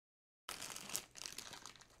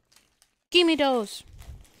Give me those.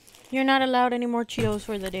 You're not allowed any more Cheetos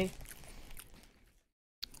for the day.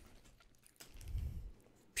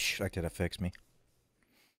 Psh, like that affects me.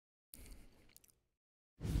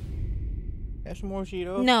 Have some more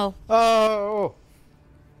Cheetos? No. Oh!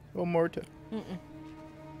 One more time.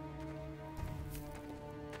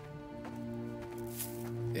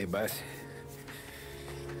 Hey, boss.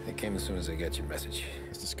 I came as soon as I got your message.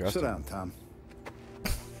 It's disgusting. Sit down, Tom.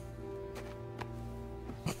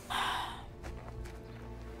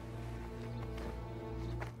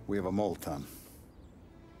 We have a mole, Tom.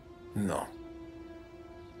 No.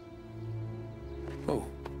 Oh.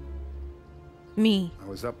 Me. I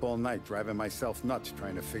was up all night driving myself nuts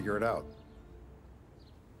trying to figure it out.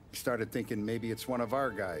 I started thinking maybe it's one of our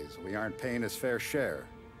guys. We aren't paying his fair share.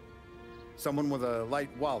 Someone with a light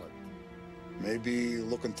wallet. Maybe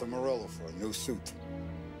looking to Morello for a new suit.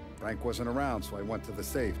 Frank wasn't around, so I went to the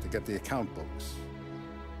safe to get the account books.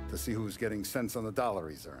 To see who's getting cents on the dollar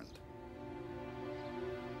he's earned.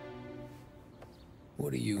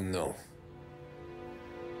 What do you know?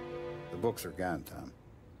 The books are gone, Tom.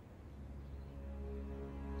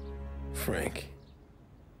 Frank.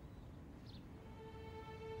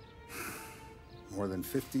 More than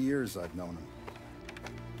 50 years I've known him.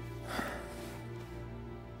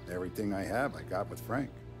 Everything I have, I got with Frank.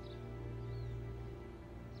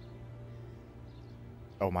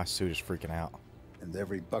 Oh, my suit is freaking out. And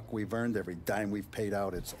every buck we've earned, every dime we've paid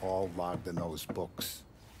out, it's all logged in those books.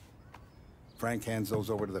 Frank hands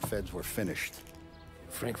those over to the feds, we're finished.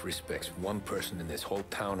 Frank respects one person in this whole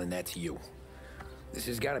town, and that's you. This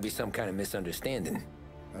has got to be some kind of misunderstanding.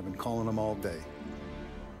 I've been calling him all day.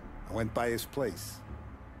 I went by his place.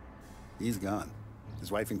 He's gone.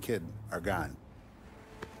 His wife and kid are gone.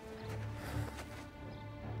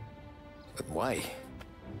 But why?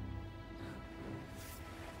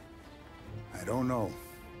 I don't know.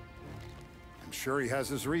 I'm sure he has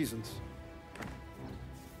his reasons.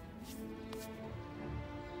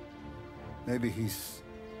 Maybe he's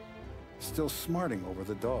still smarting over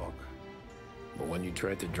the dog. But when you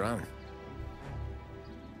tried to drown?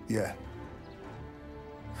 Yeah.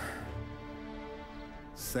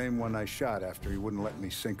 Same one I shot after he wouldn't let me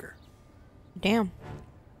sink her. Damn.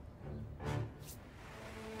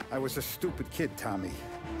 I was a stupid kid, Tommy.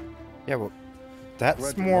 Yeah, well, that's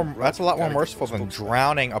a lot more merciful than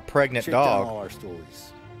drowning a pregnant Shake down dog. all our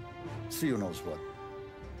stories. See who knows what.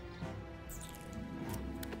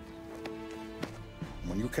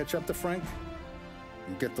 When you catch up to Frank,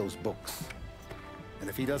 you get those books. And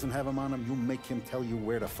if he doesn't have them on him, you make him tell you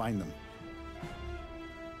where to find them.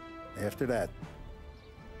 After that,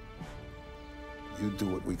 you do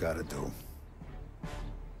what we gotta do.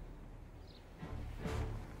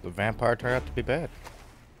 The vampire turned out to be bad.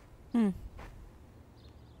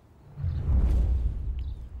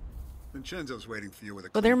 Vincenzo's waiting for you with a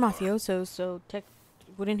Well, they're clean car. mafiosos, so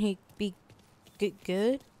wouldn't he be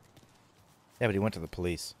good? Yeah, but he went to the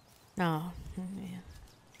police. Oh, yeah.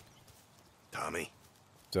 Tommy.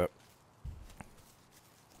 So,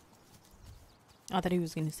 I thought he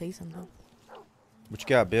was gonna say something. what you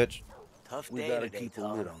got, bitch? Tough We day gotta today, keep a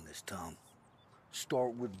Tom. lid on this, Tom.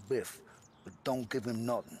 Start with Biff, but don't give him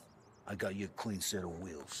nothing. I got you a clean set of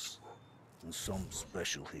wheels. And something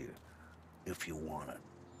special here, if you want it.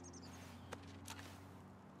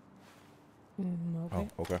 Okay.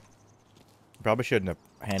 Oh, okay. Probably shouldn't have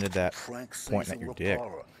handed that Frank pointing at your dick.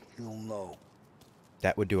 He'll know.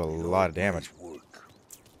 That would do a lot of damage. Work.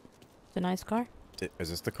 It's a nice car. Is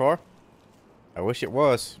this the car? I wish it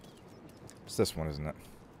was. It's this one, isn't it?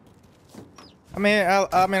 I mean,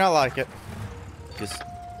 I like it. Just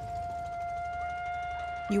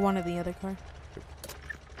You wanted the other car?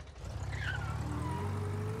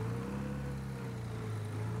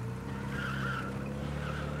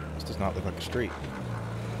 this does not look like a street.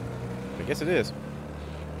 I guess it is.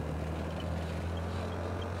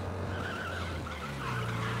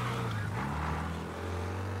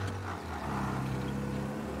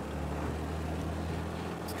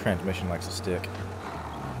 This transmission likes to stick.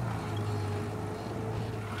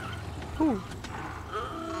 Ooh.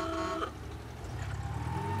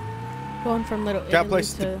 Going from Little Got Italy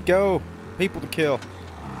places to go, people to kill.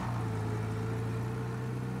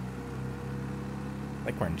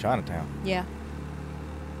 Like we're in Chinatown. Yeah.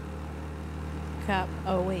 Cop.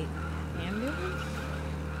 Oh wait. Ambulance?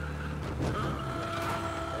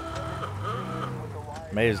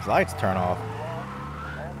 Made his lights turn off.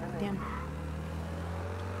 Damn.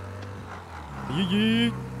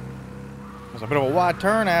 Yee. That's a bit of a wide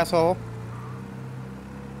turn, asshole.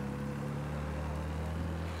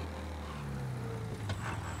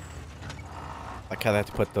 Like like how they have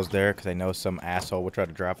to put those there because they know some asshole will try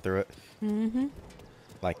to drive through it. Mm-hmm.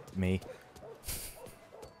 Like me.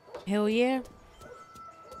 Hell yeah.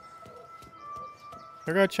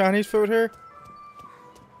 They got Chinese food here?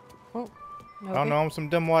 Oh. Okay. I don't know, I'm some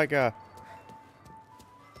dumb white guy.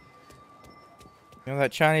 You know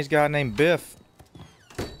that Chinese guy named Biff?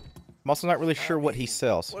 I'm also not really sure what he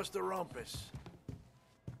sells. What's the rumpus?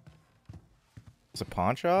 It's a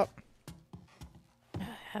pawn shop? I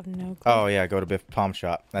have no clue. Oh yeah, go to Biff Pawn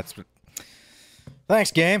Shop. That's.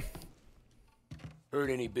 Thanks, game. Heard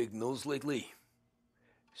any big news lately?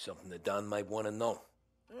 Something that Don might want to know.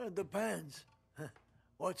 It depends.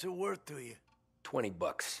 What's it worth to you?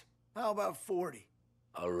 $20. How about 40?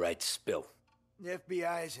 All right, spill. The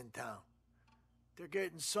FBI's in town. They're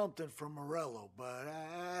getting something from Morello, but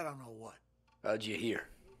I don't know what. How'd you hear?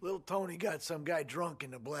 Little Tony got some guy drunk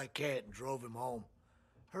in the Black Cat and drove him home.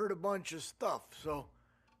 Heard a bunch of stuff, so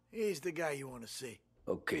he's the guy you want to see.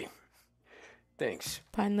 Okay. Thanks.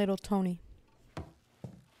 Fine little Tony.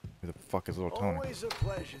 Who the fuck is little Tony? Always a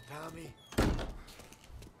pleasure, Tommy.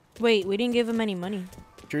 Wait, we didn't give him any money.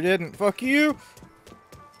 Sure didn't. Fuck you.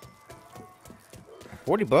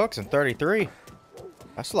 $40 and 33.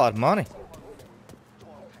 That's a lot of money.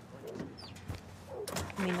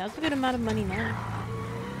 I mean, that's a good amount of money now.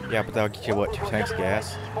 Yeah, but that'll get you what, 2 tanks of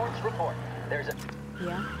gas?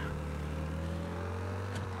 Yeah.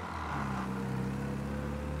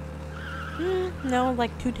 No,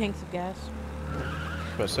 like 2 tanks of gas.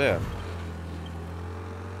 That's what I said.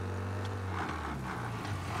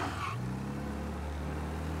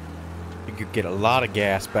 You could get a lot of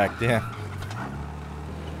gas back then.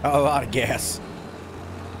 A lot of gas.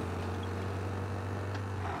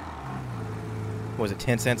 What was it,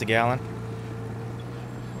 10 cents a gallon?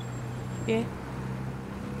 Yeah.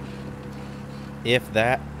 If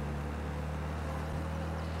that.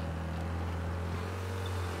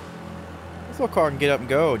 This little car can get up and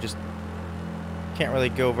go, just can't really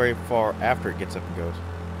go very far after it gets up and goes.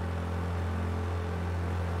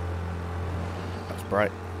 That's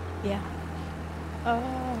bright. Yeah.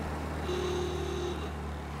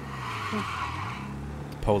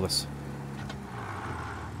 Polis.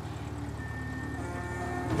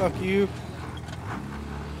 Fuck you.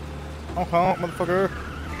 Honk honk, motherfucker.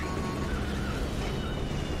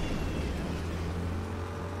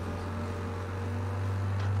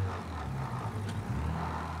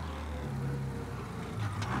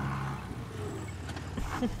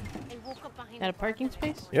 At a parking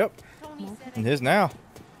space? Yep. And his now.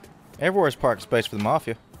 Everywhere's parking space for the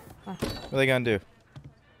Mafia. Huh. What are they gonna do?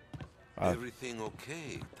 Everything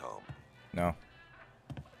okay, Tom? No.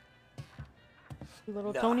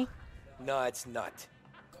 Little Nah. Tony? No, it's not.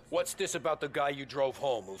 What's this about the guy you drove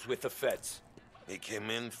home who's with the feds? He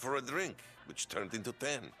came in for a drink, which turned into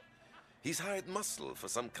 10. He's hired muscle for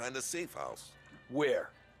some kind of safe house.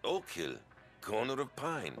 Where? Oak Hill, corner of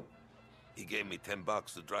Pine. He gave me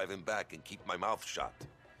 $10 to drive him back and keep my mouth shut.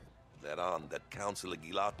 Later on, that Councilor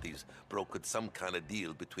Gilatti's brokered some kind of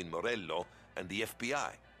deal between Morello and the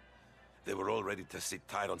FBI. They were all ready to sit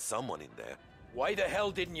tight on someone in there. Why the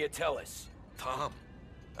hell didn't you tell us? Tom,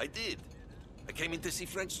 I did. I came in to see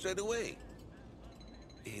Frank straight away.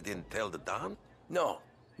 He didn't tell the Don? No,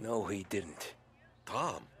 he didn't.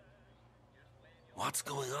 Tom, what's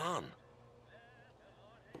going on?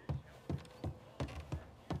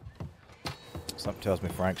 Something tells me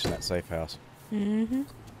Frank's in that safe house. Mm-hmm.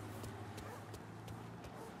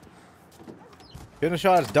 Shouldn't have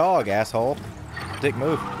shot his dog, asshole. Dick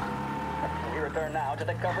move. We return now to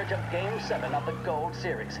the coverage of Game 7 of the Gold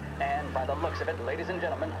Series. And by the looks of it, ladies and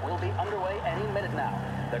gentlemen, we'll be underway any minute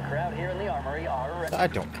now. The crowd here in the Armory are ready. I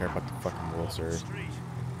don't care about the fucking World Series.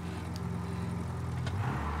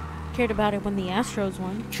 Cared about it when the Astros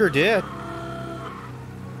won. Sure did.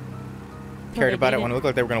 Cared they about it didn't. when it looked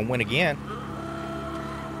like they were going to win again.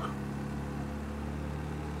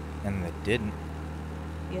 And they didn't.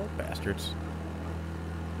 Yep. Bastards.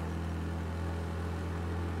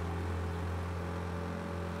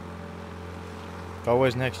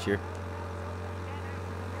 Always next year.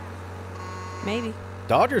 Maybe.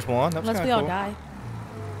 Dodgers won. That was Unless kind we of all cool. die.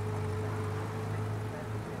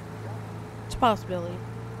 It's a possibility.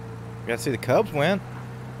 You got to see the Cubs win.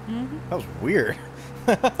 Mm-hmm. That was weird.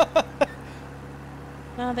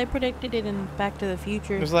 No, they predicted it in Back to the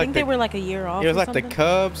Future. was I like think the- they were like a year off. It was or like something. the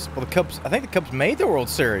Cubs. Well, the Cubs. I think the Cubs made the World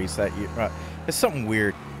Series that year. It's something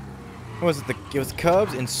weird. What was it? It was the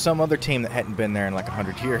Cubs and some other team that hadn't been there in like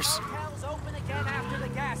 100 years.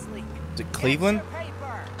 Is it Cleveland?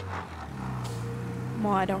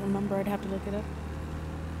 Well, I don't remember. I'd have to look it up.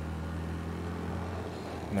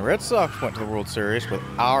 And the Red Sox went to the World Series with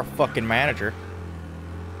our fucking manager.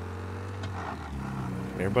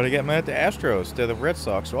 Everybody got mad at the Astros. They're the Red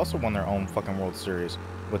Sox, who also won their own fucking World Series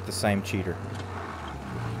with the same cheater.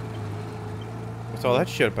 What's all that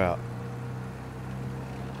shit about?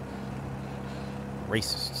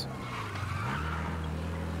 Racists.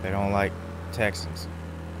 They don't like Texans.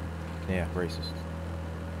 Yeah, racist.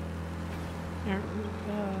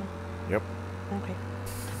 Yep. Okay.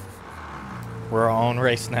 We're our own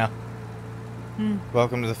race now.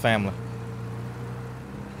 Welcome to the family.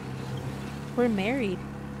 We're married.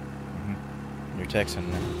 You're Texan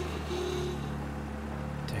now.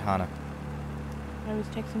 Tejana. I was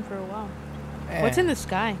texting for a while. Eh. What's in the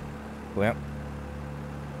sky? Blimp.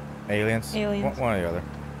 Aliens? Aliens. One or the other.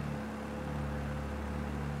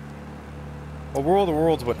 Well, War of the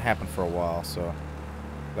Worlds wouldn't happen for a while, so...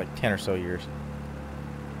 like 10 or so years.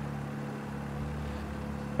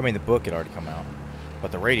 I mean, the book had already come out.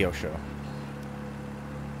 But the radio show...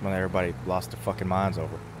 when everybody lost their fucking minds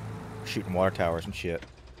over shooting water towers and shit.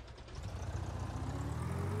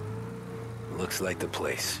 Looks like the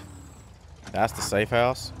place. That's the safe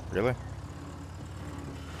house? Really?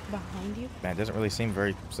 Behind you? Man, it doesn't really seem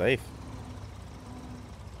very safe.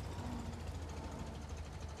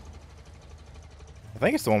 I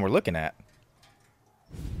think it's the one we're looking at.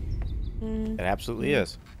 It absolutely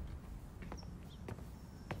is.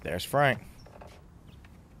 There's Frank.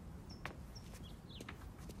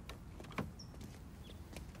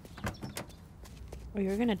 Oh,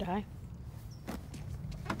 you're gonna die.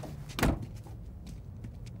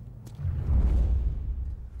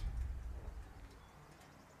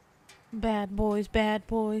 Bad boys, bad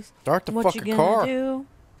boys. Start the What fucking you gonna car. do?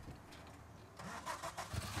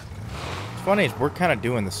 What's funny is we're kind of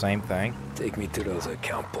doing the same thing. Take me to those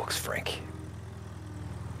account books, Frank.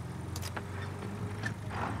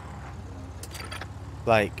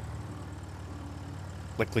 Like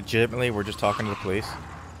legitimately, we're just talking to the police.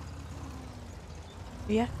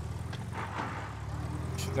 Yeah.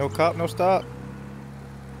 No cop, no stop.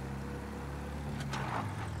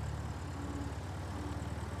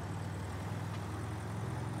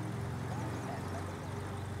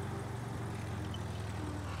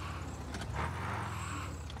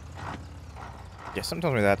 Yeah, sometimes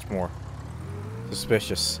tells me that's more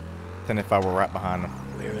suspicious than if I were right behind them.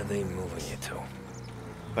 Where are they moving you to?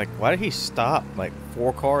 Like, why did he stop like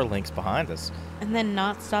 4 car lengths behind us? And then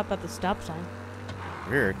not stop at the stop sign.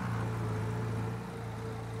 Weird.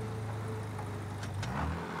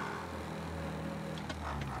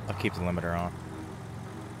 I'll keep the limiter on.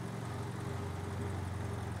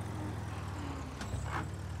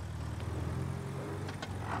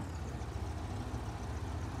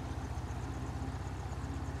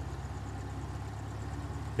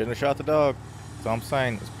 Shouldn't have shot the dog. That's all I'm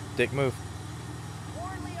saying. It's a dick move.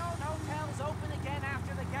 Corleone Hotel's open again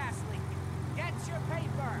after the gas leak. Get your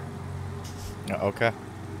paper. Okay.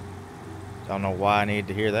 Don't know why I need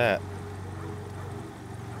to hear that.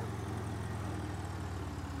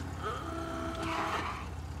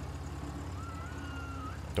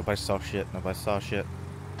 Nobody saw shit. Nobody saw shit.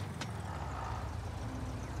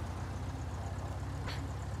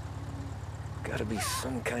 Gotta be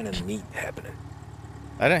some kind of meat happening.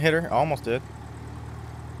 I didn't hit her. I almost did.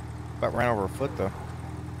 About ran over her foot though.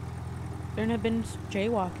 There have been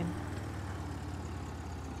jaywalking.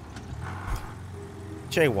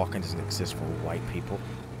 Jaywalking doesn't exist for white people.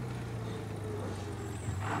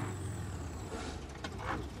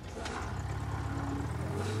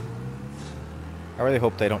 I really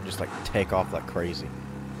hope they don't just like take off like crazy.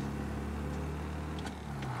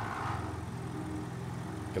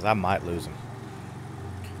 Because I might lose them.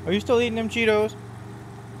 Are you still eating them Cheetos?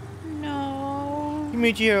 No. Give me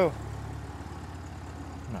a Cheeto.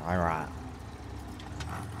 Alright.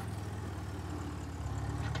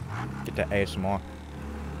 Get that ASMR.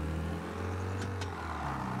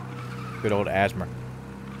 Good old asthma.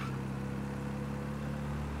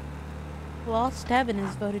 Lost Heaven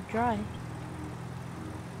is voted dry.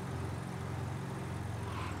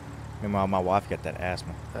 Meanwhile, my wife got that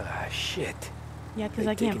asthma. Ah, shit. Yeah, because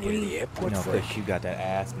They I can't taking you to the breathe. airport, No, Frank? because you got that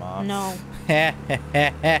asthma. No.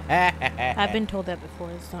 I've I've been told that before.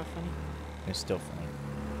 It's not funny. It's still funny.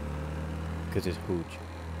 Because it's hooch.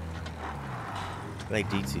 I like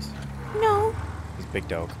Deetsies. No. He's a big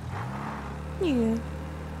dog. Yeah.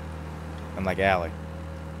 I'm like Allie.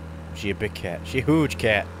 She a big cat. She a huge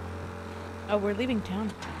cat. Oh, we're leaving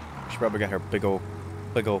town. She probably got her big old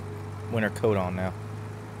winter coat on now.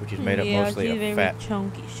 Which is made up Yeah, mostly she's of very fat.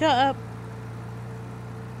 chunky. Shut up.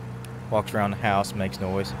 Walks around the house, makes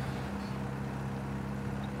noise.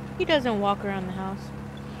 He doesn't walk around the house.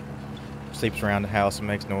 Sleeps around the house and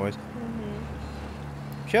makes noise.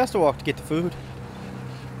 She has to walk to get the food.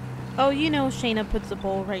 Oh, you know Shayna puts the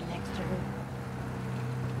bowl right next to her.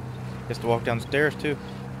 Has to walk down the stairs too.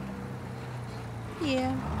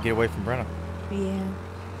 Yeah. Get away from Brenna. Yeah.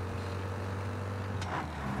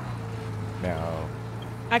 No.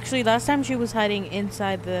 Actually, last time she was hiding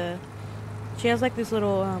inside the... She has like this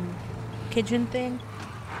little kitchen thing.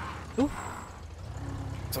 Ooh.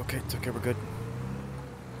 It's okay, we're good.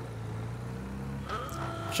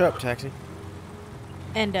 Shut up, taxi.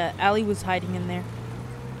 And Allie was hiding in there.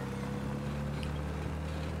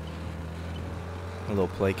 A little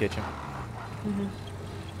play kitchen. Mm-hmm.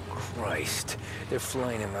 Christ, they're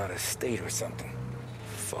flying him out of state or something.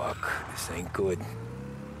 Fuck, this ain't good.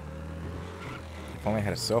 If only I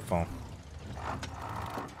had a cell phone.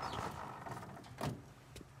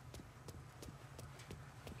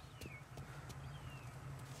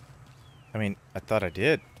 I mean, I thought I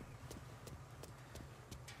did.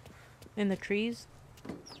 In the trees?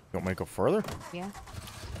 You want me to go further? Yeah.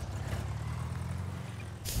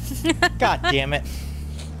 God damn it.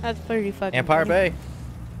 That's pretty fucking Empire funny. Bay.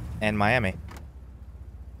 And Miami.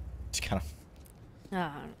 Just kind of...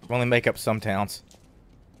 Ah. only make up some towns.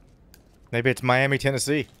 Maybe it's Miami,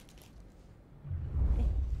 Tennessee.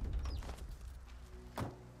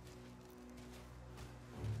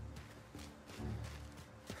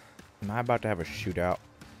 Am I about to have a shootout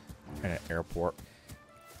in an airport?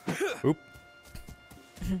 Oop.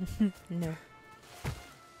 No.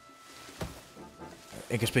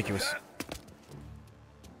 Inconspicuous.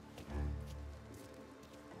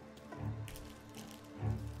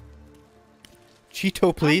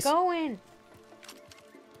 Cheeto, please. I'm going.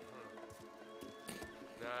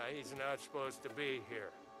 Nah, he's not supposed to be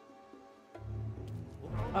here.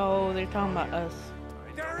 Oh, they're talking about us.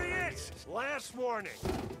 There he is! Last warning.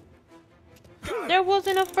 There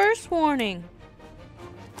wasn't a first warning.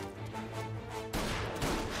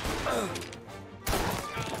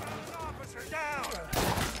 Officer down!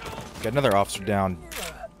 Got another officer down.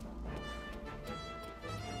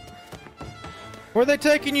 Where are they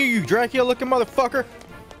taking you, you Dracula-looking motherfucker?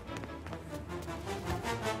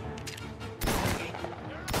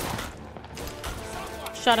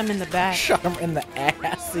 Shot him in the back. Shot him in the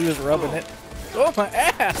ass. He was rubbing it. Oh, my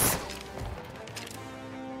ass!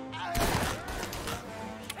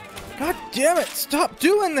 God damn it! Stop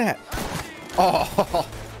doing that! Oh!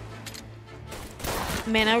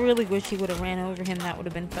 Man, I really wish he would have ran over him. That would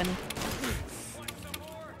have been funny.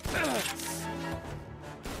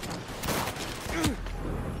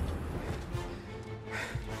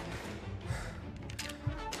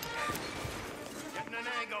 Getting an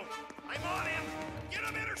angle. I'm on him! Get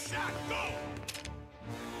him in a shot! Go!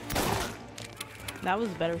 That was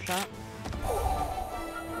a better shot.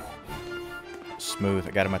 Smooth.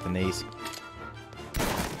 I got him at the knees.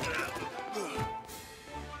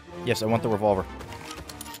 Yes, I want the revolver.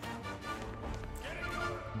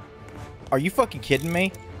 Are you fucking kidding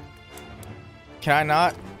me? Can I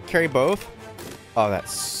not carry both? Oh, that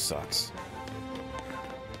sucks.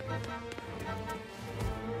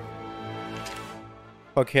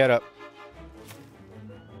 Hook head up.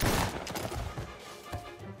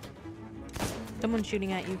 Someone's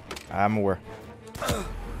shooting at you. I'm aware.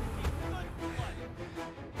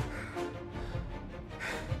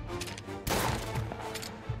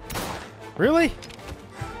 Really?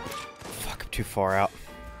 Fuck, I'm too far out.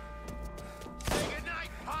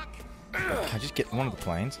 Can I just get one of the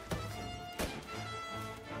planes?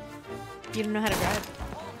 You don't know how to drive.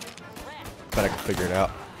 Bet I can figure it out.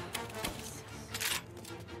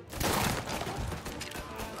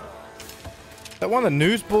 That one of the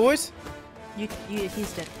newsboys?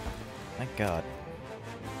 He's dead. Thank God.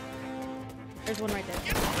 There's one right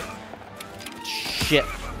there. Shit.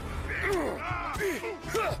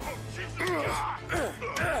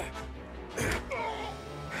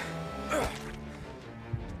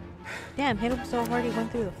 Damn, hit him so hard he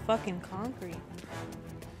went through the fucking concrete.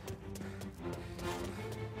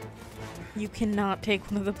 You cannot take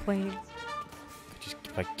one of the planes. Just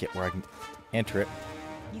if I get where I can enter it.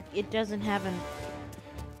 It doesn't have an...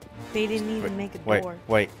 They didn't even make a door.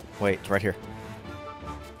 Wait, it's right here.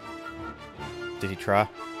 Did he try?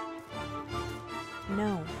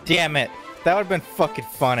 No. Damn it! That would have been fucking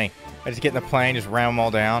funny. I just get in the plane, just ram them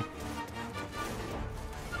all down.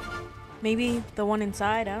 Maybe the one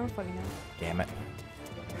inside, I don't fucking know. Damn it.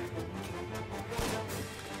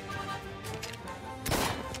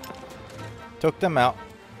 Took them out.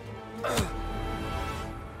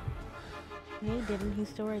 No, he didn't. He's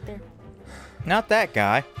still right there. Not that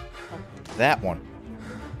guy. That one.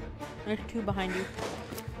 There's two behind you.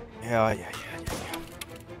 Yeah.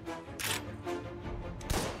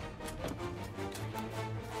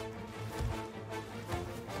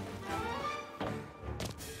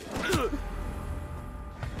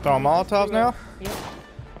 Throwing Molotovs now? Yep.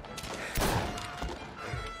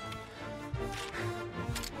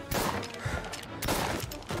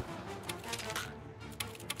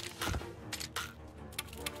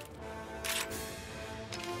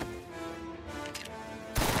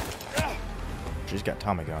 She's got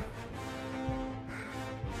Tommy gun.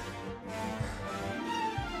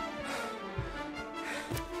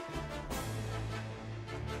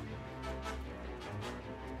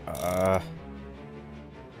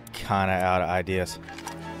 Kinda out of ideas.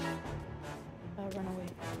 Run away.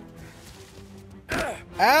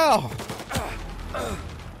 Ow!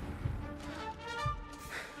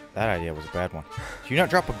 That idea was a bad one. Did you not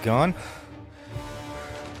drop a gun?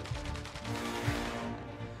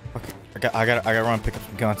 Okay, I gotta run and pick up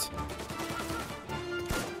some guns.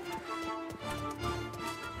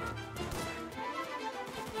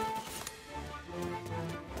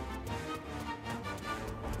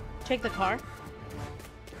 Take the car.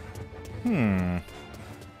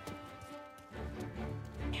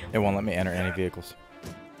 It won't let me enter any vehicles.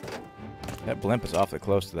 That blimp is awfully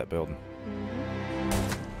close to that building.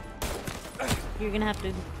 You're gonna have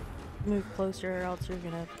to move closer or else you're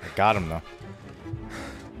gonna... I got him though.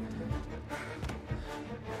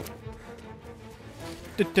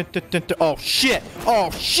 Oh shit!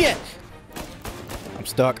 Oh shit! I'm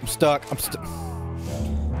stuck.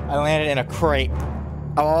 I landed in a crate.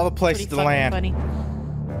 Of all the places to land. Funny.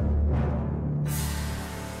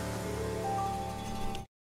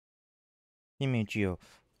 Give me a Geo.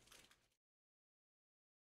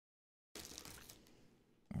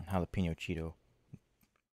 Jalapeno Cheeto.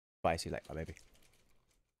 Spicy like my baby.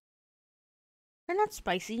 They're not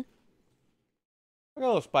spicy. I got a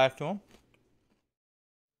little spice to them.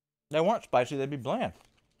 If they weren't spicy, they'd be bland.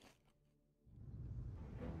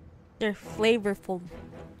 They're flavorful.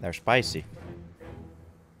 They're spicy.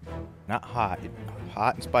 Not hot.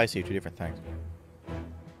 Hot and spicy are two different things.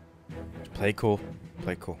 Just play cool.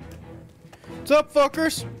 Play cool. What's up,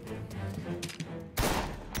 fuckers?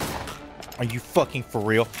 Are you fucking for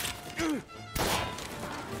real?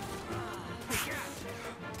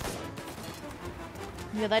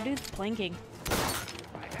 Yeah, that dude's planking.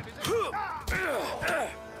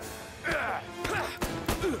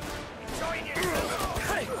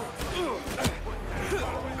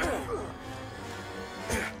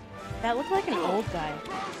 That looked like an old guy.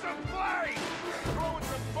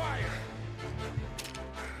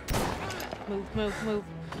 Move.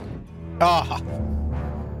 Ah!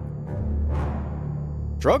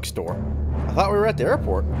 Drugstore? I thought we were at the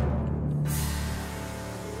airport.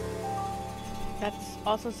 That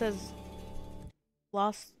also says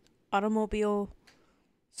Lost Automobile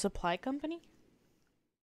Supply Company?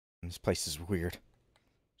 This place is weird.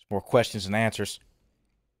 There's more questions than answers.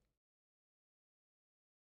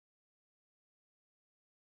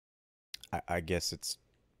 I guess it's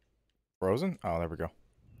frozen? Oh, there we go.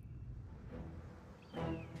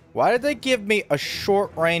 Why did they give me a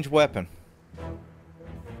short-range weapon?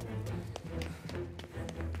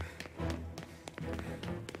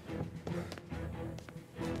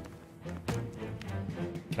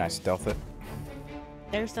 Can I stealth it?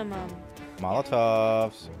 There's some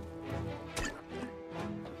Molotovs.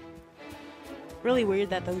 really weird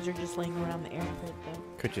that those are just laying around the airport though.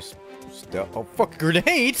 Could just stealth. Oh, fuck,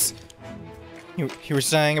 grenades! You were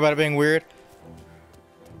saying about it being weird?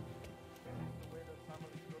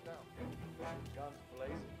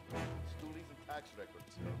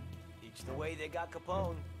 Each the way they got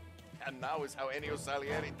Capone. And now is how Ennio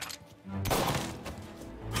Salieri.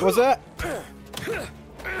 What's that?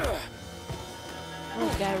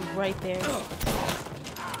 Oh, guy right there.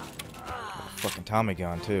 Fucking Tommy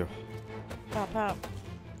gun too. Pop.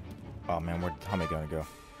 Oh man, where'd the Tommy gun go?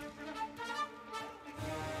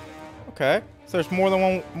 Okay, so there's more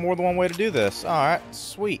than one way to do this. All right,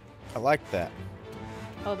 sweet. I like that.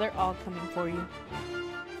 Oh, they're all coming for you.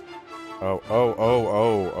 Oh.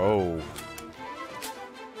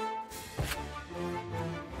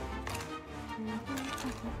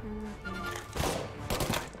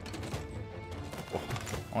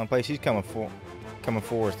 Only place he's coming for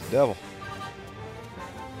is the devil.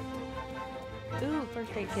 Ooh,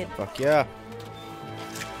 first aid kit. Fuck yeah.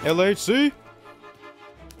 LHC.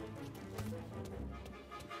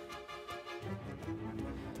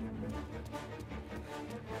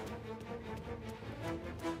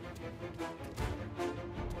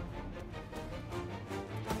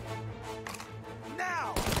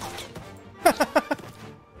 Now.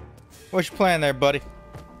 What's your plan there, buddy?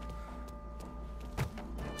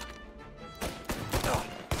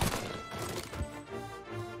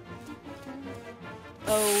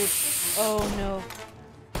 Oh no.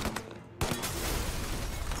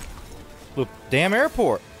 The damn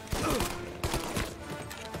airport.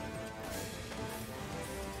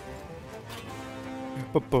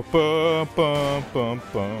 I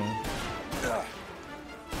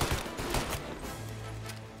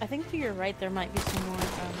think to your right there might be some more.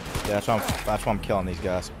 Yeah, that's why I'm killing these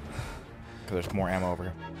guys. Because there's more ammo over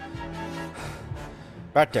here.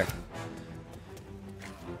 Right there.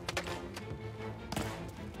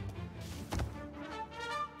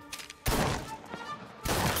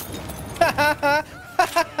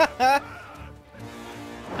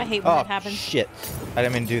 I hate when that happens. Shit. I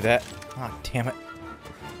didn't mean to do that. Oh, damn it.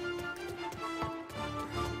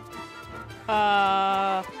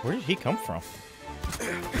 Where did he come from?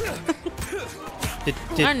 I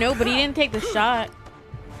don't know, but he didn't take the shot.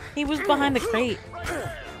 He was behind the crate.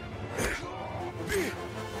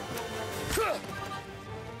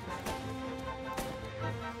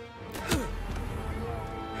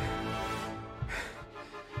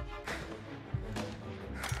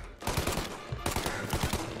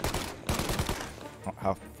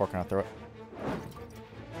 How far can I throw it?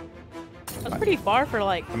 That's pretty far for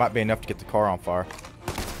like. It might be enough to get the car on fire.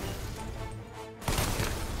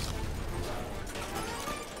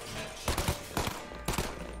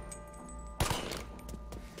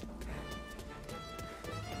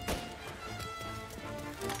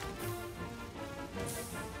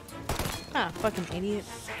 Ah, fucking idiot.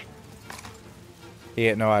 He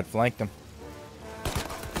didn't know I'd flanked him.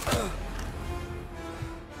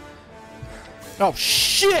 Oh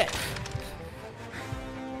shit!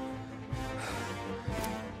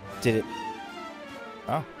 Did it?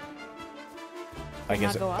 Oh. I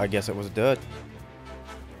guess it was a dud.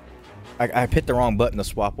 I hit the wrong button to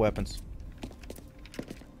swap weapons.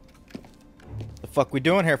 The fuck we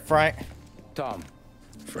doing here, Frank? Tom.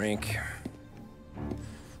 Frank.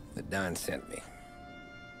 The Don sent me.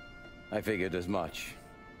 I figured as much.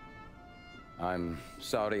 I'm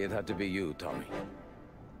sorry it had to be you, Tommy.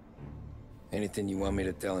 Anything you want me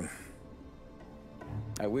to tell him?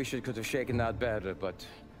 I wish it could have shaken out better, but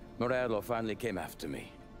Morello finally came after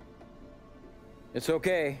me. It's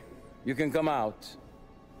okay. You can come out.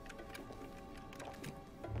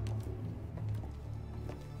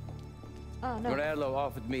 Oh, no. Morello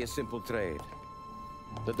offered me a simple trade.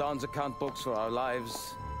 The Don's account books for our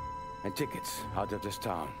lives and tickets out of this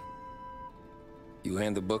town. You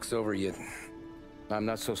hand the books over yet? I'm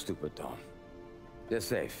not so stupid, Don. They're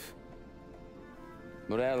safe.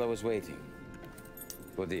 Morello was waiting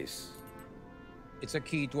for this. It's a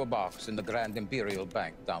key to a box in the Grand Imperial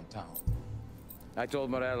Bank downtown. I told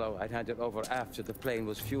Morello I'd hand it over after the plane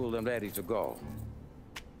was fueled and ready to go.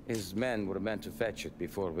 His men were meant to fetch it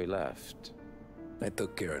before we left. I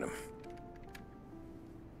took care of them.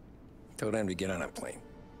 Told them to get on a plane.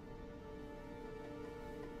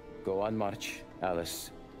 Go on, March.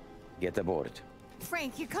 Alice, get aboard.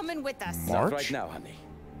 Frank, you're coming with us. Not right now, honey.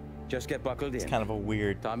 Just get buckled in. It's kind of a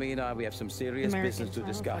weird. Tommy and I, we have some serious business to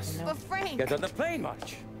discuss. But Frank! Get on the plane,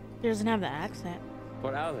 March. He doesn't have the accent.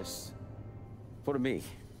 For Alice. For me.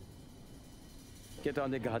 Get on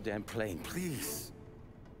the goddamn plane, please.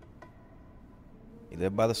 You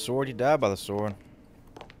live by the sword, you die by the sword.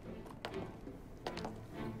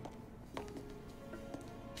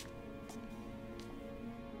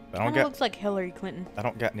 Kind of looks like Hillary Clinton. I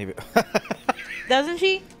don't got any. Doesn't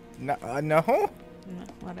she? No, no. No,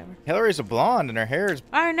 whatever. Hillary's a blonde and her hair is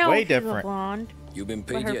I know way she's different. A blonde. You been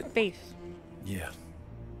paid but her yet? face. Yeah.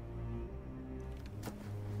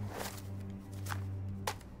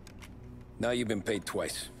 Now you've been paid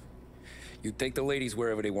twice. You take the ladies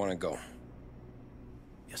wherever they want to go.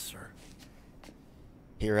 Yes, sir.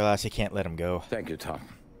 He realized he can't let him go. Thank you, Tom.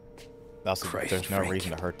 Also, Christ, there's no Frank.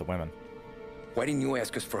 reason to hurt the women. Why didn't you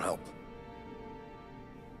ask us for help?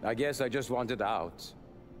 I guess I just wanted out.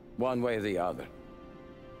 One way or the other.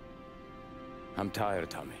 I'm tired,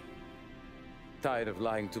 Tommy. Tired of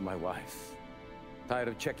lying to my wife. Tired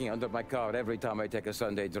of checking under my car every time I take a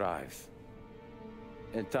Sunday drive.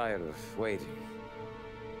 And tired of waiting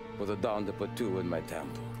for the dawn to put two in my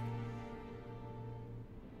temple.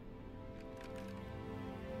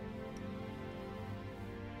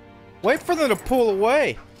 Wait for them to pull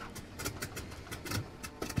away.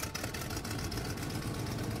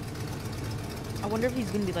 I wonder if he's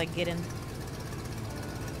gonna be like getting.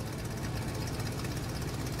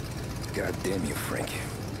 God damn you, Frank.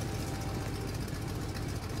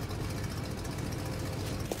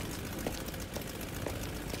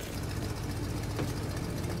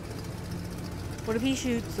 What if he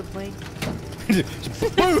shoots the plane?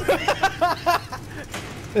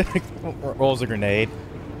 Rolls a grenade.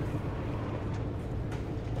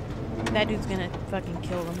 That dude's gonna fucking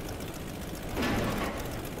kill them.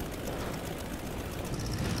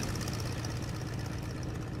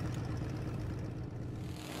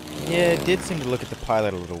 Yeah, it did seem to look at the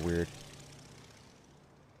pilot a little weird.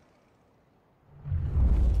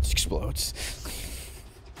 It explodes.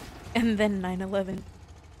 And then 9/11.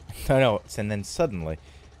 No, and then suddenly.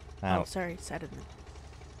 Oh, sorry, suddenly.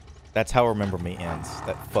 That's how Remember Me ends.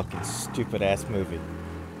 That fucking stupid ass movie.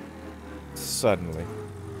 Suddenly.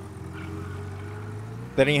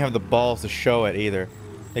 They didn't even have the balls to show it either.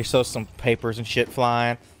 They saw some papers and shit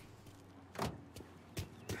flying.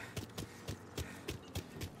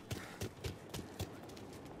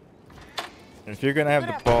 And if you're gonna have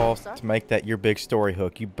the balls to make that your big story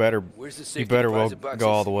hook, you better well go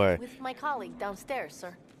all the way. With my colleague downstairs,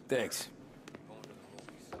 sir. Thanks.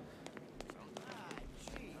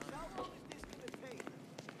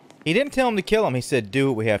 He didn't tell him to kill him. He said, "Do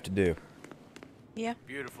what we have to do." Yeah.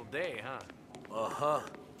 Beautiful day, huh? Uh-huh.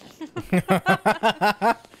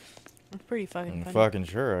 It's pretty fucking funny. Fucking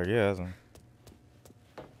sure, I guess.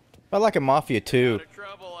 I like a Mafia 2.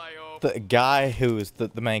 The guy who is the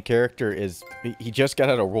main character is he just got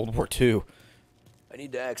out of World War II. I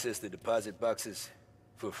need to access the deposit boxes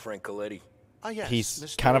for Frank Coletti. Yes, He's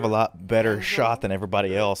Mr. kind of a lot better shot than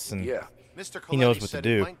everybody else, and Yeah. Mr. he knows Coletti what to said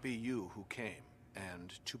do. It might be you who came,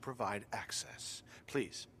 and to provide access.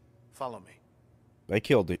 Please, follow me. They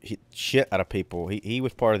killed shit out of people. He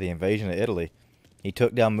was part of the invasion of Italy. He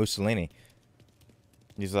took down Mussolini.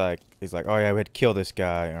 He's like, oh yeah, we had to kill this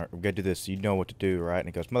guy. Or, we gotta do this. You know what to do, right? And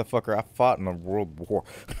he goes, motherfucker, I fought in a world war.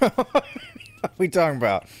 What are we talking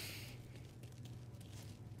about?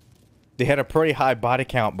 They had a pretty high body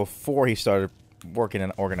count before he started working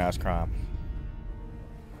in organized crime.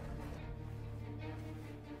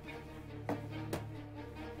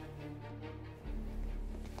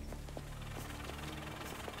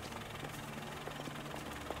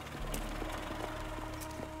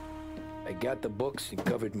 I got the books and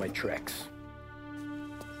covered my tracks.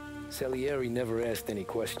 Salieri never asked any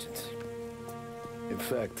questions. In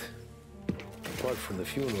fact, apart from the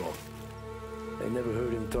funeral, I never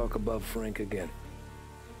heard him talk about Frank again.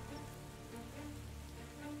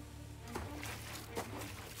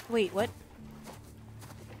 Wait, what?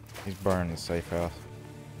 He's burning the safe house.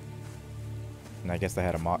 And I guess they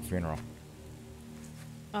had a mock funeral.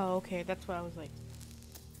 Oh, okay. That's what I was like.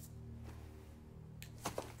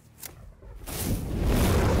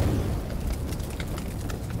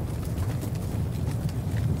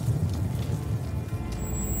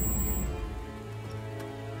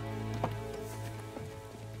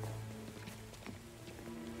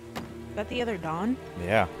 Is that the other Dawn?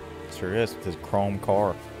 Yeah, sure is, with his chrome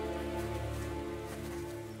car.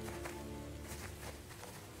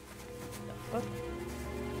 What?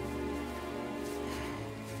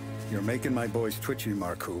 You're making my boys twitchy,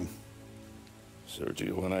 Marcoux.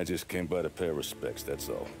 Sergio and I just came by to pay respects, that's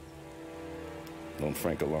all. Known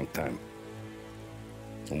Frank a long time.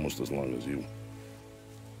 Almost as long as you.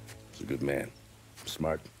 He's a good man.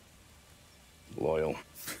 Smart. Loyal.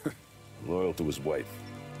 Loyal to his wife.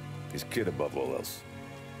 His kid above all else.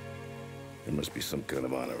 There must be some kind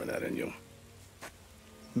of honor in that in you.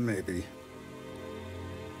 Maybe.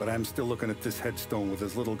 But I'm still looking at this headstone with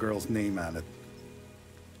his little girl's name on it.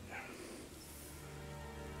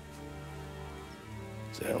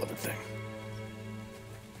 It's a hell of a thing.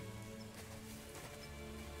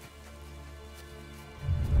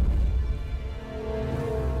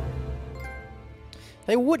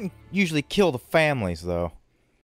 They wouldn't usually kill the families, though.